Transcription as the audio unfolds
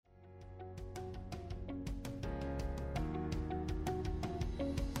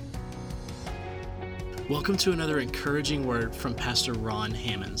Welcome to another encouraging word from Pastor Ron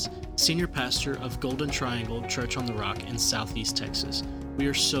Hammonds, Senior Pastor of Golden Triangle Church on the Rock in Southeast Texas. We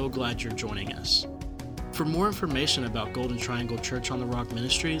are so glad you're joining us. For more information about Golden Triangle Church on the Rock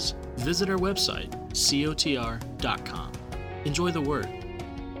Ministries, visit our website, cotr.com. Enjoy the word.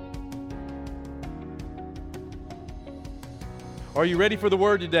 Are you ready for the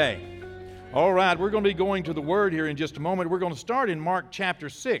word today? All right, we're going to be going to the word here in just a moment. We're going to start in Mark chapter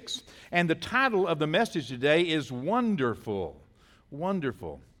 6. And the title of the message today is Wonderful.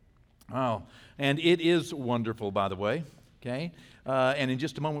 Wonderful. Oh, and it is wonderful, by the way. Okay? And in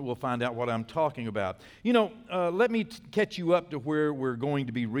just a moment, we'll find out what I'm talking about. You know, let me catch you up to where we're going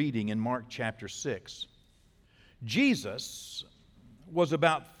to be reading in Mark chapter 6. Jesus was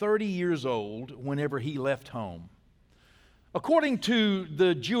about 30 years old whenever he left home. According to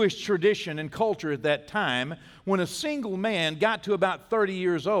the Jewish tradition and culture at that time, when a single man got to about 30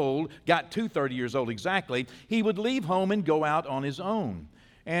 years old, got to 30 years old exactly, he would leave home and go out on his own.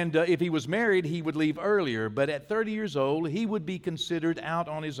 And if he was married, he would leave earlier. But at 30 years old, he would be considered out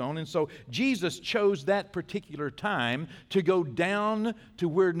on his own. And so Jesus chose that particular time to go down to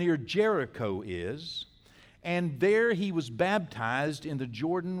where near Jericho is. And there he was baptized in the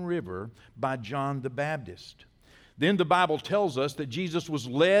Jordan River by John the Baptist. Then the Bible tells us that Jesus was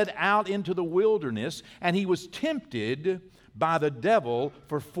led out into the wilderness and he was tempted by the devil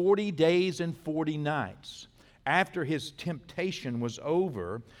for 40 days and 40 nights. After his temptation was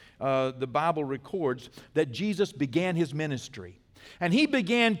over, the Bible records that Jesus began his ministry. And he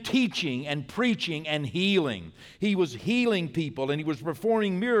began teaching and preaching and healing. He was healing people and he was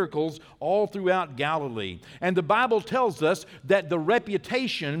performing miracles all throughout Galilee. And the Bible tells us that the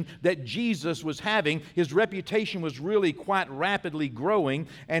reputation that Jesus was having, his reputation was really quite rapidly growing,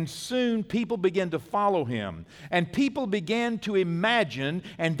 and soon people began to follow him. And people began to imagine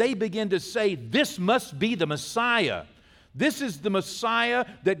and they began to say, this must be the Messiah. This is the Messiah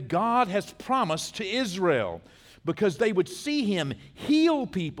that God has promised to Israel. Because they would see him heal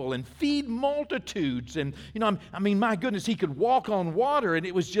people and feed multitudes. And, my goodness, he could walk on water, and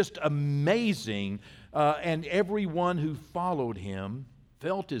it was just amazing. And everyone who followed him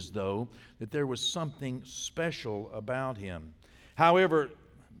felt as though that there was something special about him. However,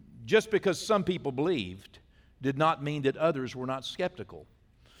 just because some people believed did not mean that others were not skeptical.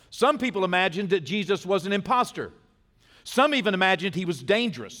 Some people imagined that Jesus was an imposter. Some even imagined he was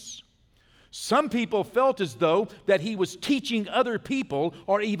dangerous. Some people felt as though that he was teaching other people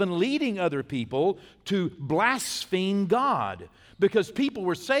or even leading other people to blaspheme God, because people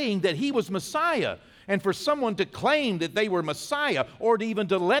were saying that he was Messiah. And for someone to claim that they were Messiah, or to even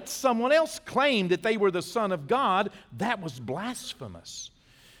to let someone else claim that they were the Son of God, that was blasphemous.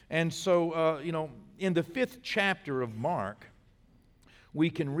 And so, in the 5th chapter of Mark, we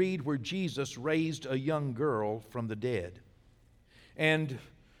can read where Jesus raised a young girl from the dead. And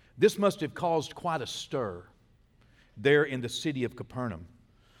this must have caused quite a stir there in the city of Capernaum,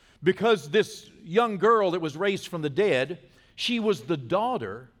 because this young girl that was raised from the dead, she was the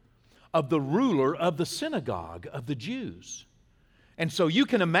daughter of the ruler of the synagogue of the Jews. And so you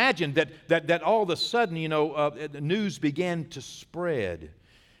can imagine that all of a sudden, the news began to spread.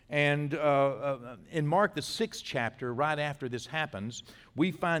 And in Mark, the 6th chapter, right after this happens, we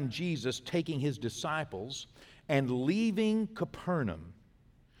find Jesus taking his disciples and leaving Capernaum.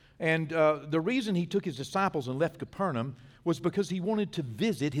 And the reason he took his disciples and left Capernaum was because he wanted to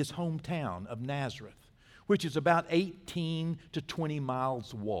visit his hometown of Nazareth, which is about 18 to 20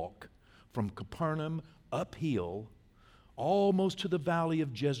 miles walk from Capernaum uphill, almost to the valley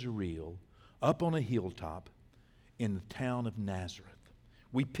of Jezreel, up on a hilltop in the town of Nazareth.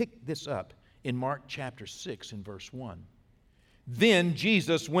 We pick this up in Mark chapter 6 and verse 1. Then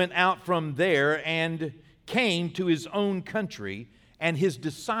Jesus went out from there and came to his own country, and his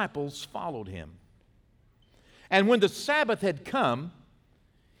disciples followed him. And when the Sabbath had come,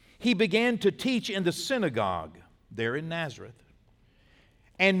 he began to teach in the synagogue there in Nazareth.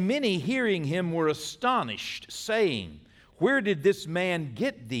 And many hearing him were astonished, saying, "Where did this man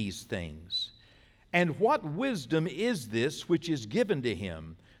get these things? And what wisdom is this which is given to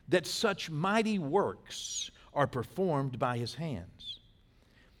him, that such mighty works are performed by his hands?"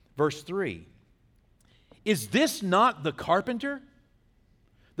 Verse 3, "Is this not the carpenter,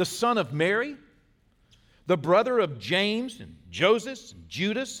 the son of Mary, the brother of James and Joseph and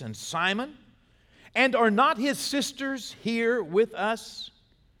Judas and Simon? And are not his sisters here with us?"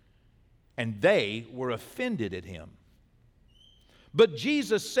 And they were offended at him. But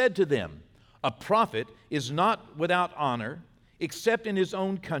Jesus said to them, "A prophet is not without honor, except in his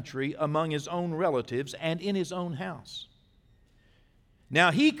own country, among his own relatives, and in his own house."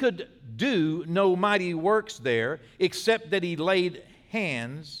 Now he could do no mighty works there, except that he laid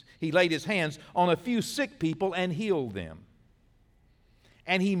his hands on a few sick people and healed them.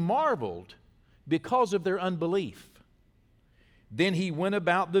 And he marveled because of their unbelief. Then he went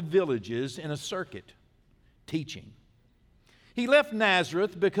about the villages in a circuit, teaching. He left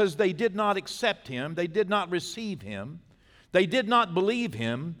Nazareth because they did not accept him, they did not receive him, they did not believe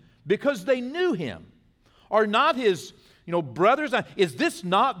him because they knew him. Are not his, brothers? Is this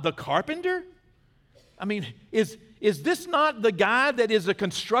not the carpenter? I mean, is this not the guy that is a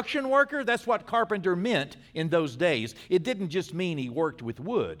construction worker? That's what carpenter meant in those days. It didn't just mean he worked with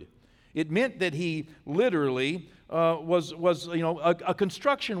wood. It meant that he literally was a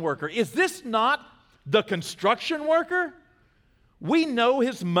construction worker. Is this not the construction worker? We know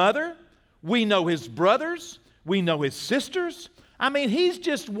his mother. We know his brothers. We know his sisters. I mean, he's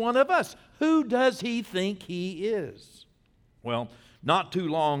just one of us. Who does he think he is? Well, not too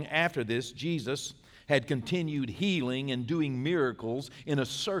long after this, Jesus had continued healing and doing miracles in a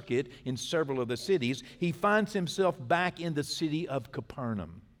circuit in several of the cities. He finds himself back in the city of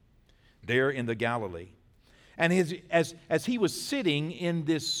Capernaum, there in the Galilee. And as he was sitting in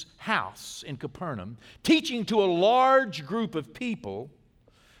this house in Capernaum, teaching to a large group of people,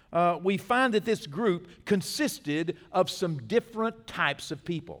 we find that this group consisted of some different types of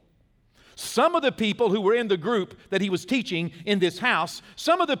people. Some of the people who were in the group that he was teaching in this house,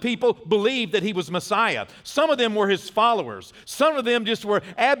 some of the people believed that he was Messiah. Some of them were his followers. Some of them just were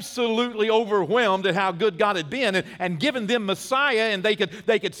absolutely overwhelmed at how good God had been and given them Messiah, and they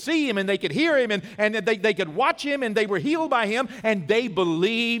could see him and they could hear him and they could watch him, and they were healed by him, and they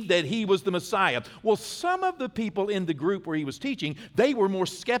believed that he was the Messiah. Well, some of the people in the group where he was teaching, they were more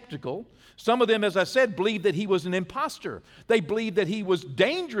skeptical. Some of them, as I said, believed that he was an imposter. They believed that he was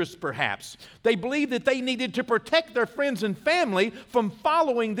dangerous, perhaps. They believed that they needed to protect their friends and family from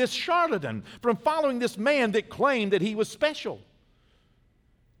following this charlatan, from following this man that claimed that he was special.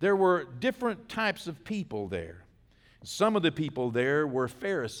 There were different types of people there. Some of the people there were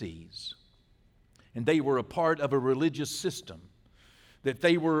Pharisees, and they were a part of a religious system, that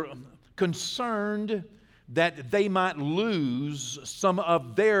they were concerned that they might lose some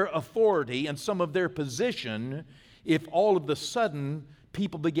of their authority and some of their position if all of a sudden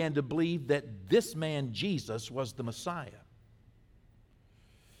people began to believe that this man Jesus was the Messiah.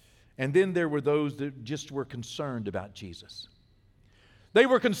 And then there were those that just were concerned about Jesus. They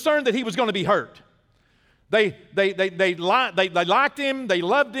were concerned that he was going to be hurt. They liked him, they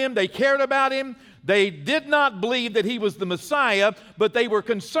loved him, they cared about him. They did not believe that he was the Messiah, but they were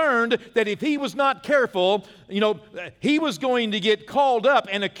concerned that if he was not careful, he was going to get called up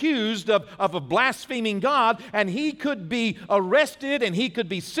and accused of a blaspheming God, and he could be arrested, and he could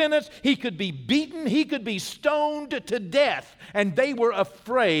be sentenced, he could be beaten, he could be stoned to death. And they were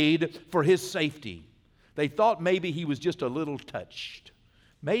afraid for his safety. They thought maybe he was just a little touched.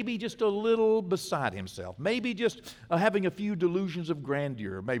 Maybe just a little beside himself. Maybe just having a few delusions of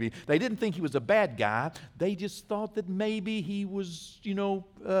grandeur. Maybe they didn't think he was a bad guy. They just thought that maybe he was,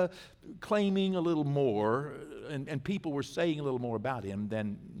 claiming a little more, and people were saying a little more about him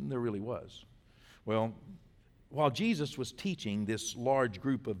than there really was. Well, while Jesus was teaching this large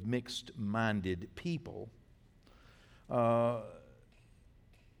group of mixed-minded people,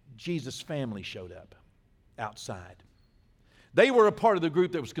 Jesus' family showed up outside. They were a part of the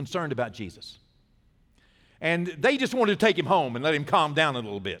group that was concerned about Jesus. And they just wanted to take him home and let him calm down a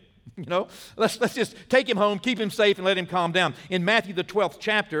little bit. Let's just take him home, keep him safe, and let him calm down. In Matthew, the 12th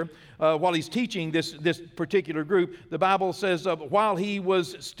chapter, while he's teaching this particular group, the Bible says, while he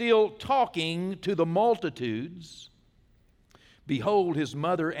was still talking to the multitudes, behold, his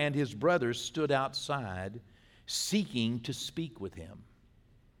mother and his brothers stood outside, seeking to speak with him.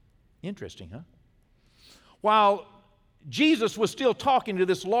 Interesting, huh? While Jesus was still talking to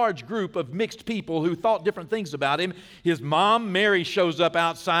this large group of mixed people who thought different things about him, his mom, Mary, shows up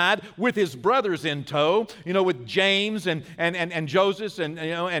outside with his brothers in tow, with James and Joseph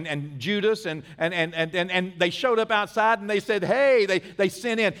and Judas, and they showed up outside and they said, hey, they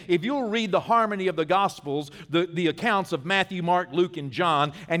sent in. If you'll read the harmony of the Gospels, the accounts of Matthew, Mark, Luke, and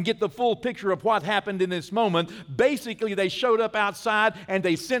John, and get the full picture of what happened in this moment, basically they showed up outside and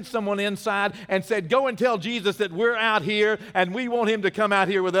they sent someone inside and said, go and tell Jesus that we're out here and we want him to come out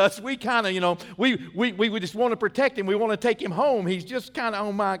here with us. We kind of, we just want to protect him. We want to take him home. He's just kind of,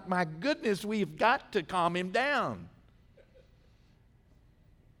 oh my goodness, we've got to calm him down.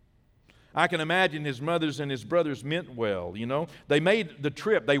 I can imagine his mothers and his brothers meant well, you know. They made the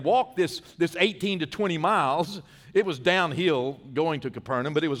trip. They walked this 18 to 20 miles. It was downhill going to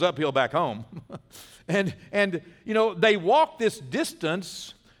Capernaum, but it was uphill back home. and you know, they walked this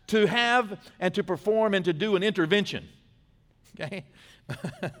distance to have and to perform and to do an intervention. Okay?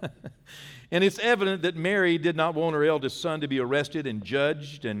 And it's evident that Mary did not want her eldest son to be arrested and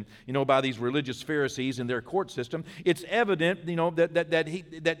judged and, you know, by these religious Pharisees in their court system. It's evident, you know,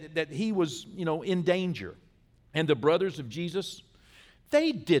 that he was, you know, in danger. And the brothers of Jesus,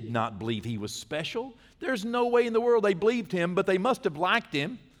 they did not believe he was special. There's no way in the world they believed him, but they must have liked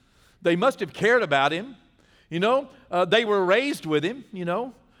him. They must have cared about him. You know, they were raised with him, you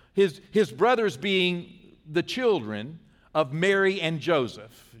know. His brothers being the children of Mary and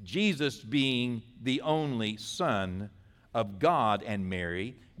Joseph. Jesus being the only son of God and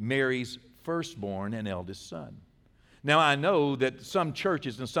Mary, Mary's firstborn and eldest son. Now, I know that some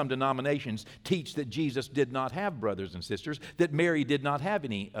churches and some denominations teach that Jesus did not have brothers and sisters, that Mary did not have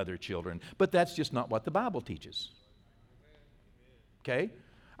any other children, but that's just not what the Bible teaches. Okay?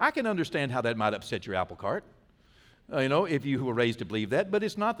 I can understand how that might upset your apple cart. You know, if you were raised to believe that, but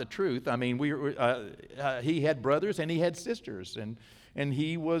it's not the truth. I mean, he had brothers and he had sisters, and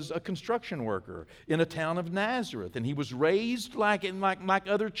he was a construction worker in a town of Nazareth, and he was raised like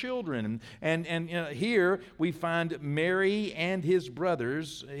other children. And you know, here we find Mary and his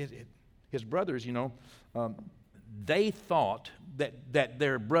brothers. His brothers, you know, they thought that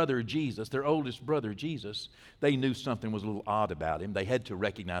their brother Jesus, their oldest brother Jesus, they knew something was a little odd about him. They had to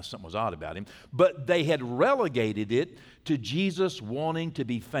recognize something was odd about him. But they had relegated it to Jesus wanting to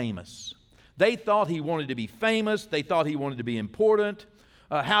be famous. They thought he wanted to be famous. They thought he wanted to be important.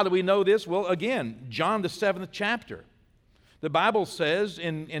 How do we know this? Well, again, John the 7th chapter. The Bible says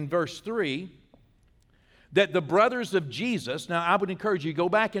in verse 3 that the brothers of Jesus, now I would encourage you, go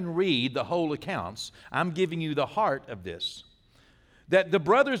back and read the whole accounts. I'm giving you the heart of this. That the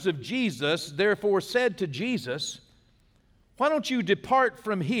brothers of Jesus therefore said to Jesus, why don't you depart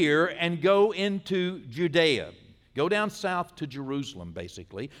from here and go into Judea? Go down south to Jerusalem,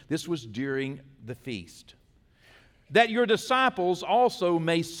 basically. This was during the feast. That your disciples also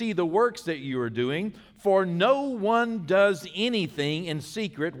may see the works that you are doing, for no one does anything in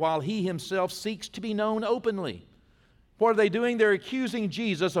secret while he himself seeks to be known openly. What are they doing? They're accusing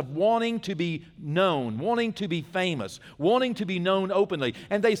Jesus of wanting to be known, wanting to be famous, wanting to be known openly.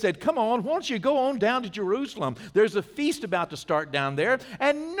 And they said, come on, why don't you go on down to Jerusalem? There's a feast about to start down there,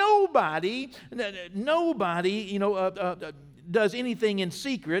 and nobody, you know, does anything in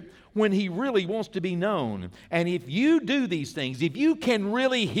secret when he really wants to be known. And if you do these things, if you can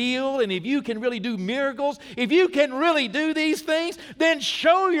really heal, and if you can really do miracles, if you can really do these things, then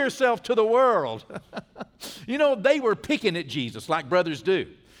show yourself to the world. You know, they were picking at Jesus like brothers do.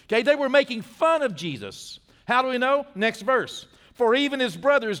 Okay, they were making fun of Jesus. How do we know? Next verse. For even his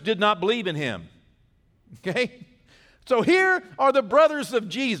brothers did not believe in him. Okay? So here are the brothers of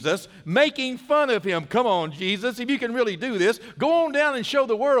Jesus making fun of him. Come on, Jesus, if you can really do this, go on down and show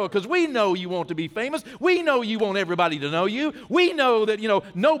the world, because we know you want to be famous. We know you want everybody to know you. We know that, you know,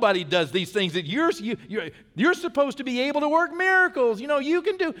 nobody does these things that you're supposed to be able to work miracles. You know, you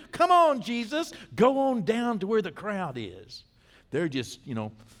can do. Come on, Jesus, go on down to where the crowd is. They're just, you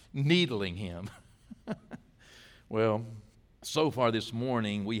know, needling him. Well, so far this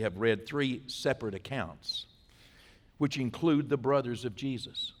morning we have read 3 separate accounts which include the brothers of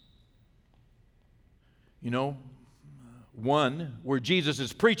Jesus. You know, one where Jesus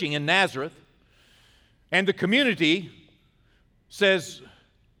is preaching in Nazareth, and the community says,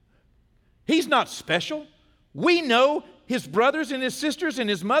 he's not special. We know his brothers and his sisters and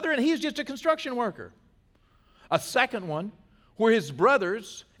his mother, and he's just a construction worker. A second one where his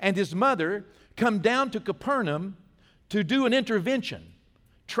brothers and his mother come down to Capernaum to do an intervention,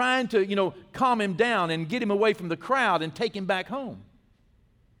 trying to, you know, calm him down and get him away from the crowd and take him back home.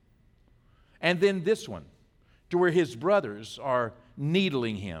 And then this one, to where his brothers are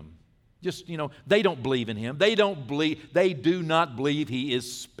needling him. Just, you know, they don't believe in him. They do not believe he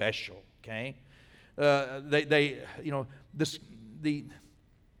is special, okay?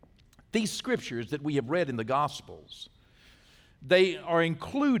 These scriptures that we have read in the Gospels, they are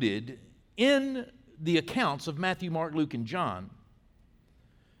included in the accounts of Matthew, Mark, Luke, and John,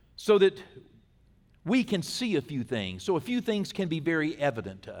 so that we can see a few things. So a few things can be very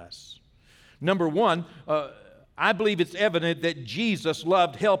evident to us. Number one, I believe it's evident that Jesus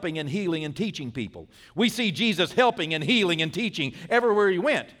loved helping and healing and teaching people. We see Jesus helping and healing and teaching everywhere he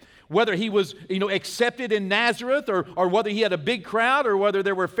went. whether he was, accepted in Nazareth, or whether he had a big crowd, or whether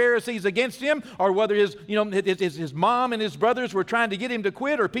there were Pharisees against him, or whether his mom and his brothers were trying to get him to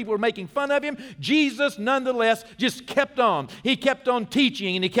quit, or people were making fun of him, Jesus nonetheless just kept on. He kept on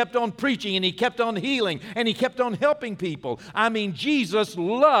teaching, and he kept on preaching, and he kept on healing, and he kept on helping people. I mean, Jesus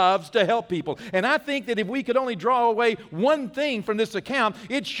loves to help people. And I think that if we could only draw away one thing from this account,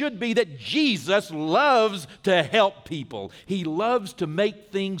 it should be that Jesus loves to help people. He loves to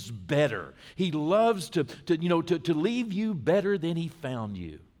make things better. He loves to leave you better than he found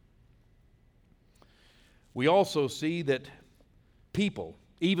you. We also see that people,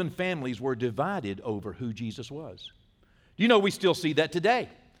 even families, were divided over who Jesus was. We still see that today.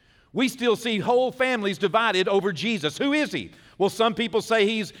 We still see whole families divided over Jesus. Who is he? Well, some people say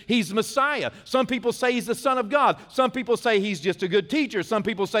he's Messiah. Some people say he's the Son of God. Some people say he's just a good teacher. Some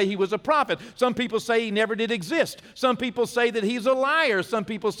people say he was a prophet. Some people say he never did exist. Some people say that he's a liar. Some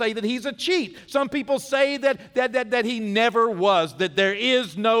people say that he's a cheat. Some people say that he never was, that there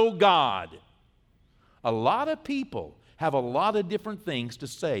is no God. A lot of people have a lot of different things to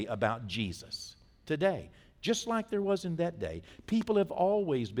say about Jesus today. Just like there was in that day, people have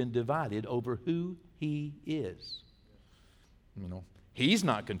always been divided over who he is. He's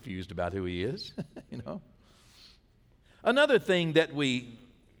not confused about who he is, Another thing that we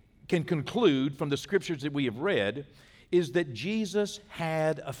can conclude from the scriptures that we have read is that Jesus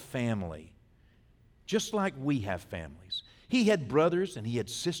had a family, just like we have families. He had brothers and he had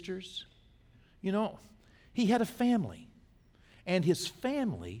sisters. He had a family, and his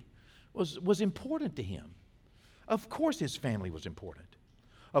family was important to him. Of course his family was important.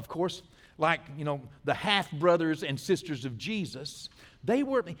 Of course, like, the half-brothers and sisters of Jesus,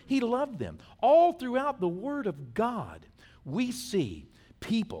 he loved them. All throughout the Word of God, we see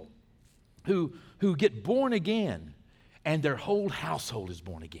people who get born again, and their whole household is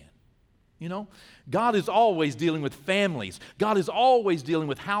born again. God is always dealing with families. God is always dealing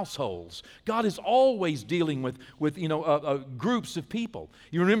with households. God is always dealing with groups of people.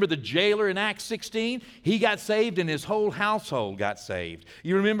 You remember the jailer in Acts 16? He got saved and his whole household got saved.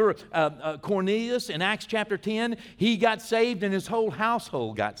 You remember Cornelius in Acts chapter 10? He got saved and his whole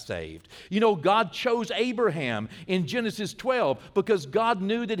household got saved. God chose Abraham in Genesis 12 because God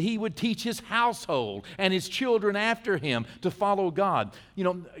knew that he would teach his household and his children after him to follow God.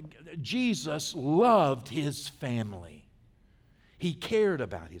 Jesus loved his family. He cared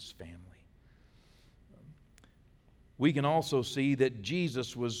about his family. We can also see that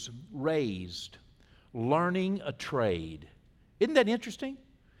Jesus was raised learning a trade. Isn't that interesting?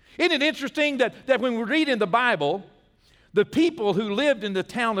 Isn't it interesting that when we read in the Bible, the people who lived in the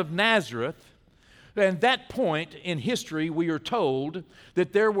town of Nazareth, at that point in history, we are told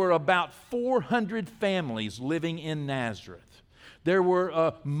that there were about 400 families living in Nazareth. There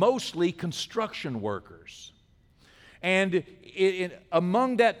were mostly construction workers. And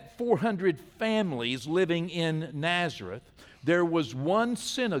among that 400 families living in Nazareth, there was one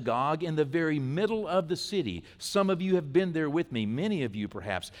synagogue in the very middle of the city. Some of you have been there with me. Many of you,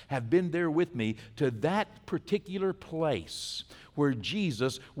 perhaps, have been there with me to that particular place where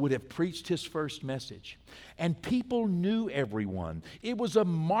Jesus would have preached his first message. And people knew everyone. It was a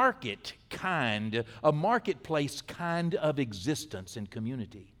marketplace kind of existence and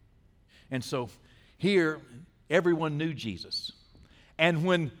community. And so here, everyone knew Jesus. And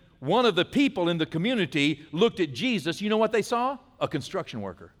when one of the people in the community looked at Jesus, you know what they saw? A construction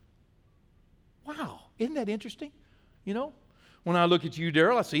worker. Wow, isn't that interesting? When I look at you,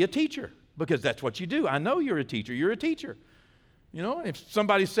 Daryl, I see a teacher, because that's what you do. I know you're a teacher. You're a teacher. If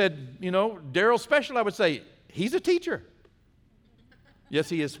somebody said, Daryl's special, I would say, he's a teacher. Yes,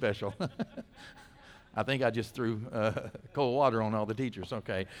 he is special. I think I just threw cold water on all the teachers.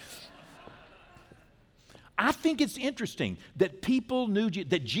 Okay. I think it's interesting that people knew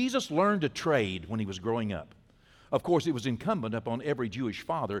that Jesus learned a trade when he was growing up. Of course, it was incumbent upon every Jewish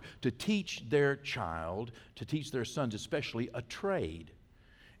father to teach their child, to teach their sons especially, a trade.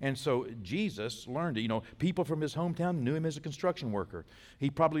 And so Jesus learned it. People from his hometown knew him as a construction worker.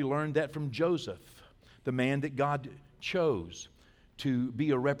 He probably learned that from Joseph, the man that God chose to be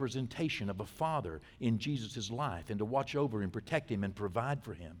a representation of a father in Jesus' life and to watch over and protect him and provide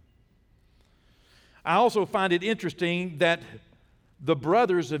for him. I also find it interesting that the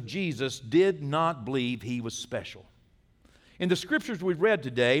brothers of Jesus did not believe he was special. In the scriptures we've read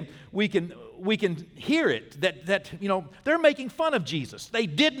today, we can hear it that they're making fun of Jesus. They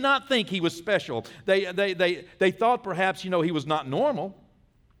did not think he was special. They thought perhaps he was not normal,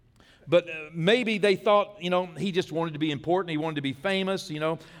 but maybe they thought he just wanted to be important. He wanted to be famous.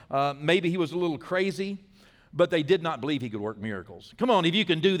 Maybe he was a little crazy. but they did not believe he could work miracles. Come on, if you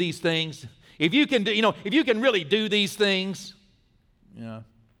can do these things, if you can really do these things,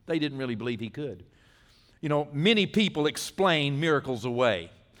 they didn't really believe he could. Many people explain miracles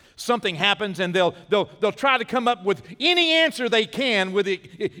away. Something happens and they'll try to come up with any answer they can with it,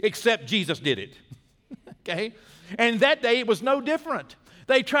 except Jesus did it. Okay? And that day it was no different.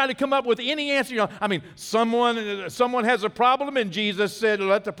 They try to come up with any answer. Someone has a problem and Jesus said,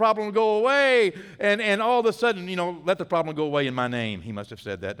 let the problem go away. And all of a sudden, let the problem go away in my name. He must have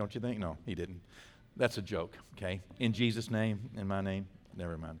said that, don't you think? No, he didn't. That's a joke, okay? In Jesus' name, in my name,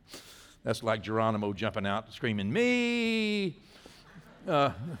 never mind. That's like Geronimo jumping out screaming, me.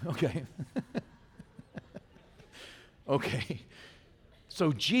 Okay. Okay.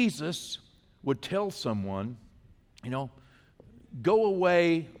 So Jesus would tell someone, go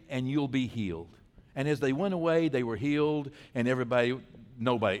away and you'll be healed. And as they went away, they were healed, and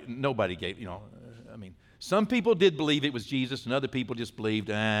nobody gave, some people did believe it was Jesus, and other people just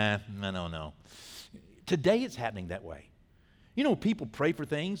believed, I don't know. Today it's happening that way. People pray for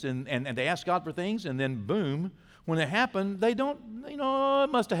things and they ask God for things, and then boom, when it happened, they don't, it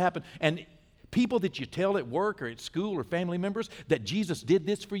must have happened. And people that you tell at work or at school or family members that Jesus did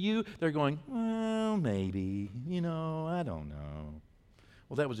this for you, they're going, well, maybe, I don't know.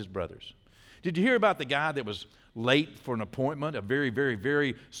 Well, that was his brothers. Did you hear about the guy that was late for an appointment, a very, very,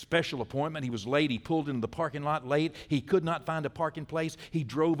 very special appointment? He was late. He pulled into the parking lot late. He could not find a parking place. He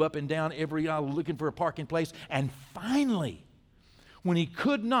drove up and down every aisle looking for a parking place. And finally, when he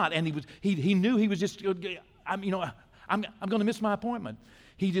could not, and he knew he was just, I'm going to miss my appointment.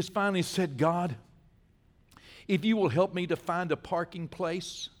 He just finally said, God, if you will help me to find a parking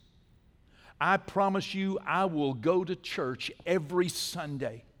place, I promise you I will go to church every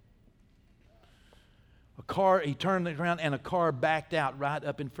Sunday. He turned around and a car backed out right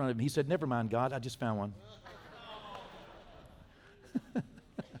up in front of him. He said, never mind, God, I just found one.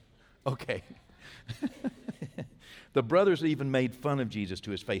 Okay. The brothers even made fun of Jesus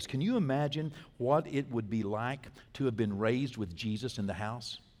to his face. Can you imagine what it would be like to have been raised with Jesus in the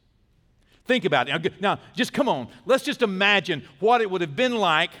house? Think about it. Now, just come on. Let's just imagine what it would have been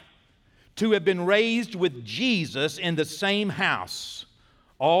like to have been raised with Jesus in the same house.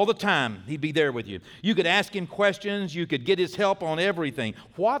 All the time, he'd be there with you. You could ask him questions. You could get his help on everything.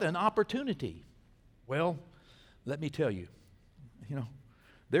 What an opportunity. Well, let me tell you,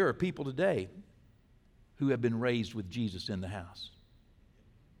 there are people today who have been raised with Jesus in the house.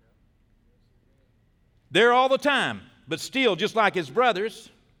 There all the time, but still, just like his brothers,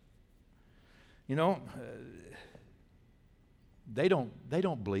 they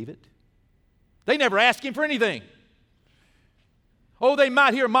don't believe it. They never ask him for anything. Oh, they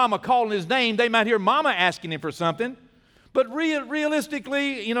might hear Mama calling his name. They might hear Mama asking him for something. But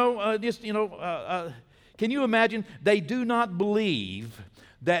realistically, can you imagine? They do not believe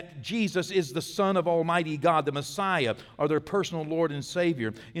that Jesus is the Son of Almighty God, the Messiah, or their personal Lord and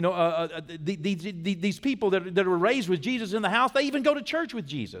Savior. These people that were raised with Jesus in the house, they even go to church with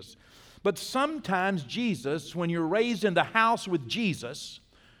Jesus. But sometimes Jesus, when you're raised in the house with Jesus,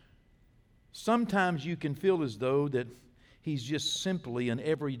 sometimes you can feel as though that he's just simply an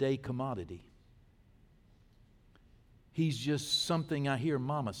everyday commodity. He's just something I hear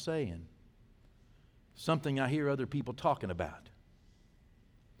Mama saying, something I hear other people talking about.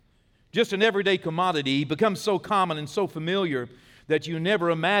 Just an everyday commodity. He becomes so common and so familiar that you never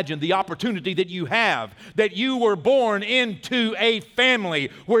imagine the opportunity that you have, that you were born into a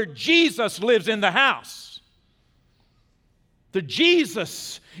family where Jesus lives in the house. The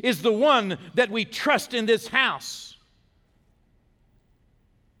Jesus is the one that we trust in this house.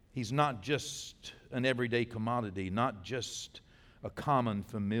 He's not just an everyday commodity, not just a common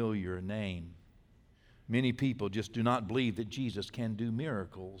familiar name. Many people just do not believe that Jesus can do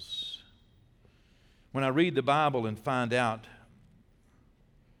miracles. When I read the Bible and find out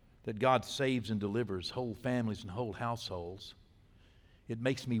that God saves and delivers whole families and whole households, it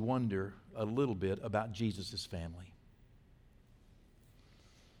makes me wonder a little bit about Jesus' family.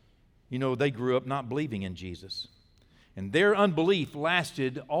 They grew up not believing in Jesus, and their unbelief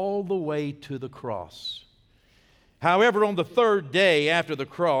lasted all the way to the cross. However, on the third day after the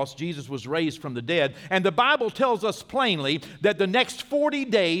cross, Jesus was raised from the dead. And the Bible tells us plainly that the next 40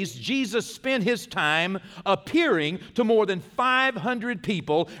 days, Jesus spent his time appearing to more than 500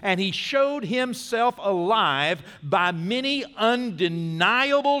 people, and he showed himself alive by many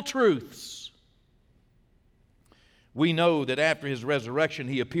undeniable truths. We know that after his resurrection,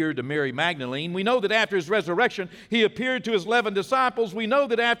 he appeared to Mary Magdalene. We know that after his resurrection, he appeared to his 11 disciples. We know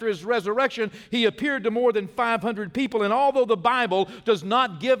that after his resurrection, he appeared to more than 500 people. And although the Bible does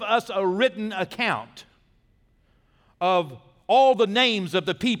not give us a written account of all the names of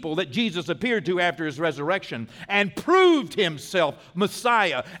the people that Jesus appeared to after his resurrection and proved himself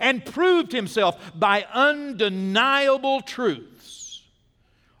Messiah and proved himself by undeniable truths.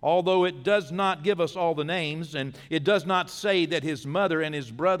 Although it does not give us all the names, and it does not say that his mother and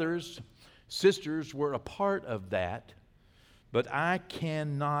his brothers, sisters were a part of that, but I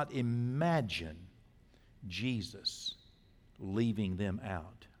cannot imagine Jesus leaving them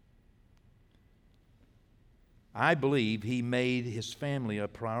out. I believe he made his family a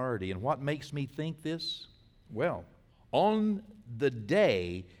priority. And what makes me think this? Well, on the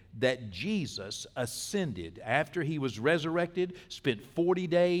day that Jesus ascended, after he was resurrected, spent 40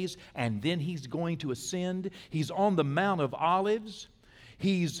 days, and then he's going to ascend. He's on the Mount of Olives.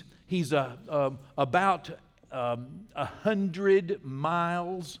 He's about 100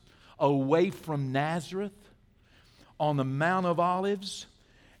 miles away from Nazareth on the Mount of Olives.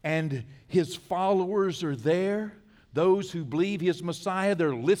 And his followers are there. Those who believe he is Messiah,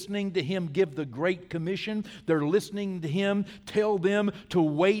 they're listening to him give the Great Commission. They're listening to him tell them to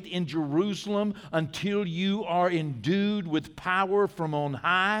wait in Jerusalem until you are endued with power from on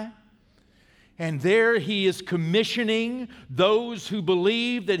high. And there he is commissioning those who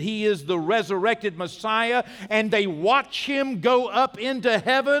believe that he is the resurrected Messiah, and they watch him go up into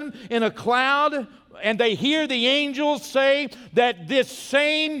heaven in a cloud. And they hear the angels say that this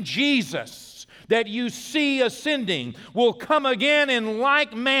same Jesus that you see ascending will come again in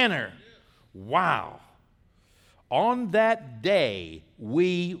like manner. Wow. On that day,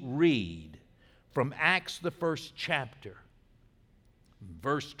 we read from Acts, the first chapter,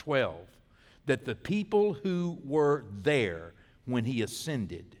 verse 12, that the people who were there when he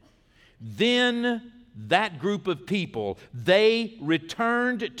ascended, then that group of people, they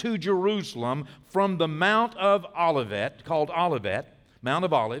returned to Jerusalem from the Mount of Olivet, called Olivet, Mount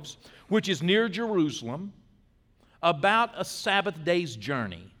of Olives, which is near Jerusalem, about a Sabbath day's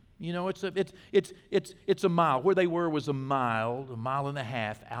journey. You know, it's a mile. Where they were was a mile and a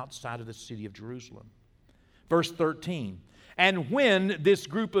half outside of the city of Jerusalem. Verse 13. And when this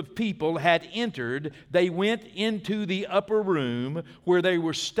group of people had entered, they went into the upper room where they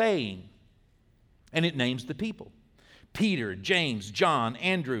were staying. And it names the people: Peter, James, John,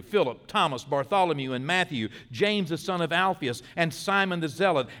 Andrew, Philip, Thomas, Bartholomew, and Matthew, James the son of Alphaeus, and Simon the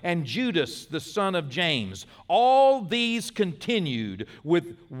Zealot, and Judas the son of James. All these continued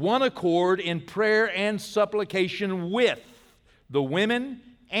with one accord in prayer and supplication with the women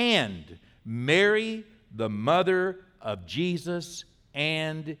and Mary, the mother of Jesus,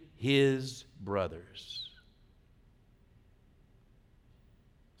 and his brothers.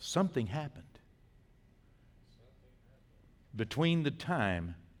 Something happened between the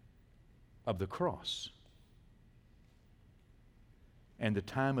time of the cross and the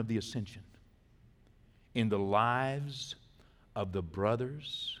time of the ascension in the lives of the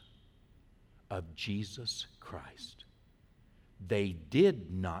brothers of Jesus Christ. They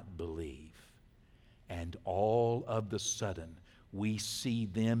did not believe, and all of the sudden we see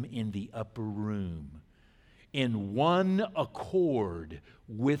them in the upper room in one accord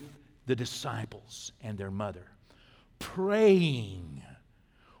with the disciples and their mother, praying,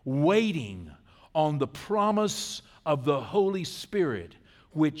 waiting on the promise of the Holy Spirit,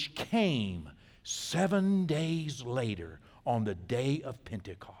 which came 7 days later on the day of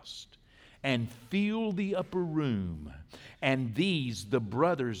Pentecost, and filled the upper room. And these, the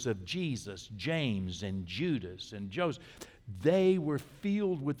brothers of Jesus, James and Judas and Joseph, they were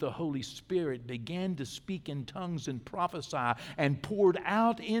filled with the Holy Spirit, began to speak in tongues and prophesy, and poured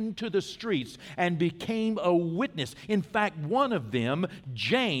out into the streets and became a witness. In fact, one of them,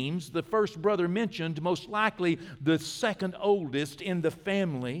 James, the first brother mentioned, most likely the second oldest in the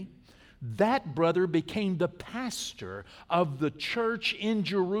family, that brother became the pastor of the church in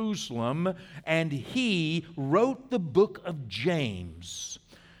Jerusalem, and he wrote the book of James,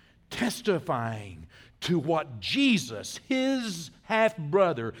 testifying to what Jesus, his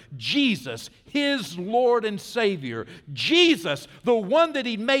half-brother, Jesus, his Lord and Savior, Jesus, the one that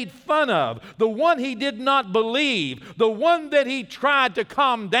he made fun of, the one he did not believe, the one that he tried to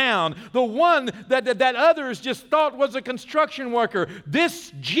calm down, the one that others just thought was a construction worker.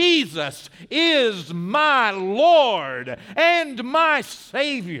 This Jesus is my Lord and my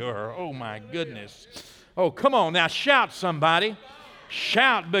Savior. Oh my goodness. Oh, come on now, shout somebody.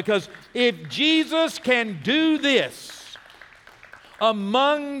 Shout, because if Jesus can do this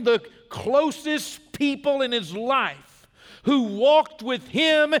among the closest people in his life, who walked with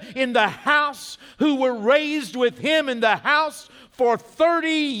him in the house, who were raised with him in the house for 30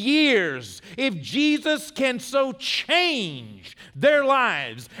 years. If Jesus can so change their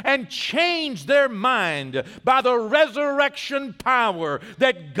lives and change their mind by the resurrection power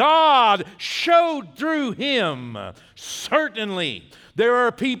that God showed through Him, certainly there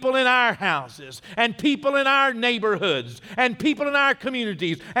are people in our houses and people in our neighborhoods and people in our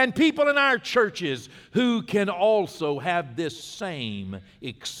communities and people in our churches who can also have this same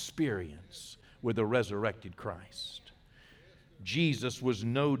experience with the resurrected Christ. Jesus was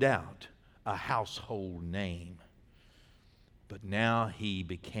no doubt a household name, but now He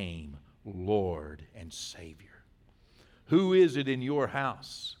became Lord and Savior. Who is it in your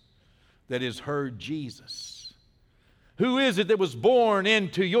house that has heard Jesus? Who is it that was born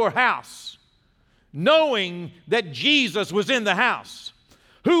into your house knowing that Jesus was in the house?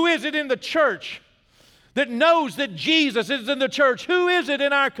 Who is it in the church that knows that Jesus is in the church? Who is it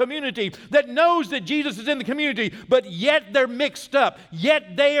in our community that knows that Jesus is in the community, but yet they're mixed up,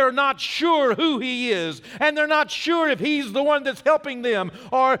 yet they are not sure who He is, and they're not sure if He's the one that's helping them,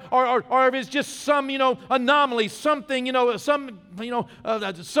 or if it's just some, anomaly, something,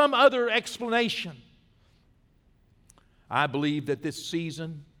 some other explanation. I believe that this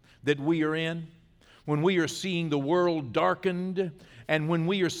season that we are in, when we are seeing the world darkened, and when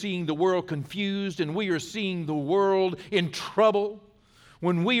we are seeing the world confused, and we are seeing the world in trouble,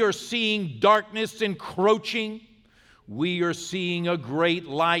 when we are seeing darkness encroaching, we are seeing a great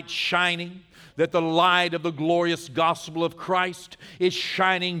light shining, that the light of the glorious gospel of Christ is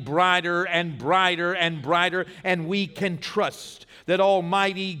shining brighter and brighter and brighter, and we can trust that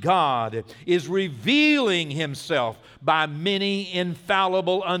Almighty God is revealing Himself by many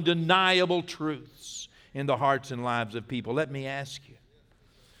infallible, undeniable truths in the hearts and lives of people. Let me ask you,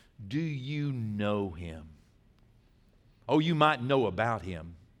 do you know Him? Oh, you might know about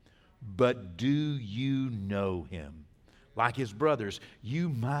Him, but do you know Him? Like His brothers, you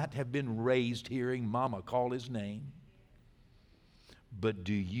might have been raised hearing Mama call His name, but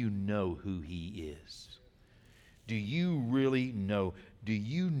do you know who He is? Do you really know? Do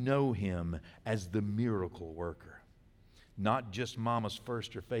you know Him as the miracle worker? Not just Mama's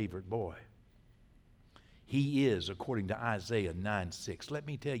first or favorite boy. He is, according to Isaiah 9:6. Let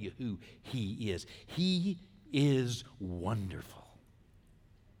me tell you who He is. He is wonderful.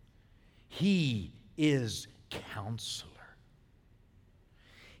 He is Counselor.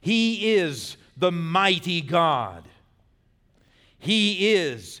 He is the mighty God. He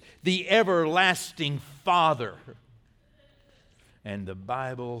is the everlasting Father. And the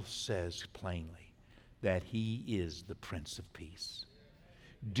Bible says plainly that He is the Prince of Peace.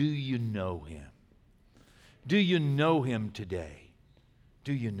 Do you know Him? Do you know Him today?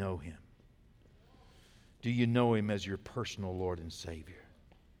 Do you know Him? Do you know Him as your personal Lord and Savior?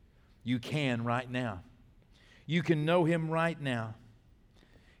 You can right now. You can know Him right now.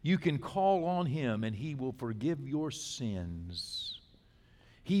 You can call on Him and He will forgive your sins.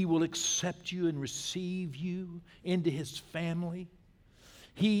 He will accept you and receive you into His family.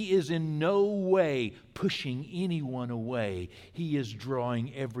 He is in no way pushing anyone away. He is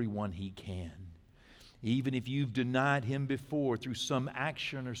drawing everyone He can. Even if you've denied Him before through some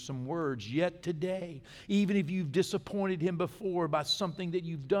action or some words, yet today, even if you've disappointed Him before by something that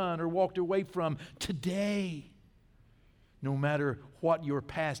you've done or walked away from, today, no matter what your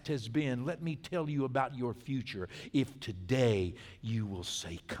past has been, let me tell you about your future. If today you will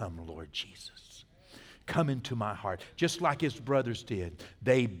say, "Come, Lord Jesus, come into my heart," just like His brothers did.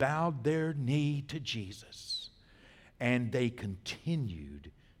 They bowed their knee to Jesus and they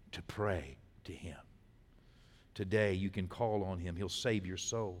continued to pray to Him. Today you can call on Him. He'll save your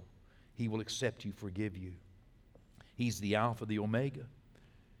soul. He will accept you, forgive you. He's the Alpha, the Omega.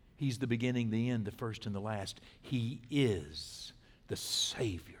 He's the beginning, the end, the first and the last. He is the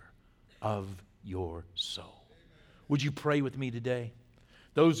Savior of your soul. Would you pray with me today?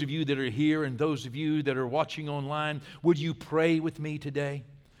 Those of you that are here and those of you that are watching online, would you pray with me today?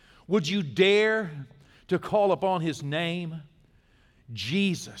 Would you dare to call upon His name?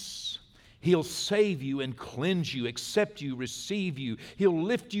 Jesus. He'll save you and cleanse you, accept you, receive you. He'll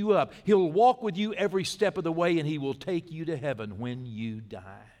lift you up. He'll walk with you every step of the way, and He will take you to heaven when you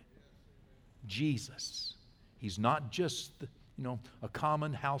die. Jesus. He's not just, a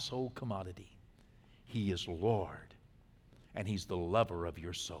common household commodity. He is Lord, and He's the lover of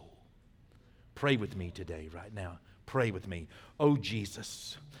your soul. Pray with me today, right now. Pray with me. Oh,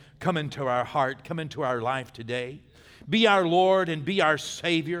 Jesus, come into our heart, come into our life today. Be our Lord and be our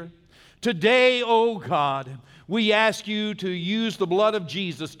Savior. Today, oh God, we ask You to use the blood of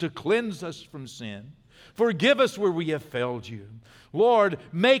Jesus to cleanse us from sin. Forgive us where we have failed you. Lord,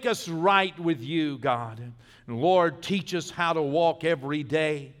 make us right with you, God. And Lord, teach us how to walk every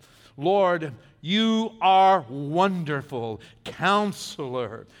day. Lord, you are wonderful,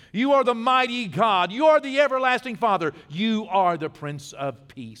 Counselor. You are the mighty God. You are the everlasting Father. You are the Prince of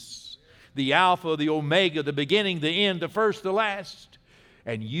Peace, the Alpha, the Omega, the beginning, the end, the first, the last.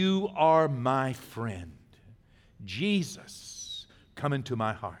 And you are my friend. Jesus, come into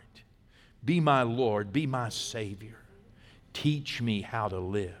my heart. Be my Lord. Be my Savior. Teach me how to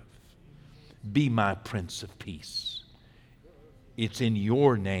live. Be my Prince of Peace. It's in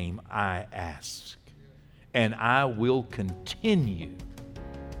your name I ask, and I will continue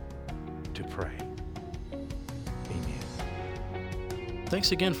to pray. Amen.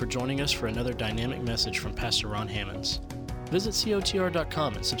 Thanks again for joining us for another dynamic message from Pastor Ron Hammonds. Visit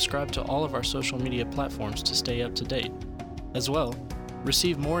cotr.com and subscribe to all of our social media platforms to stay up to date. As well,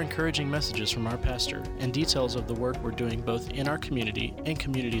 receive more encouraging messages from our pastor and details of the work we're doing both in our community and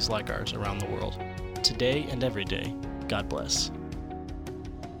communities like ours around the world. Today and every day, God bless.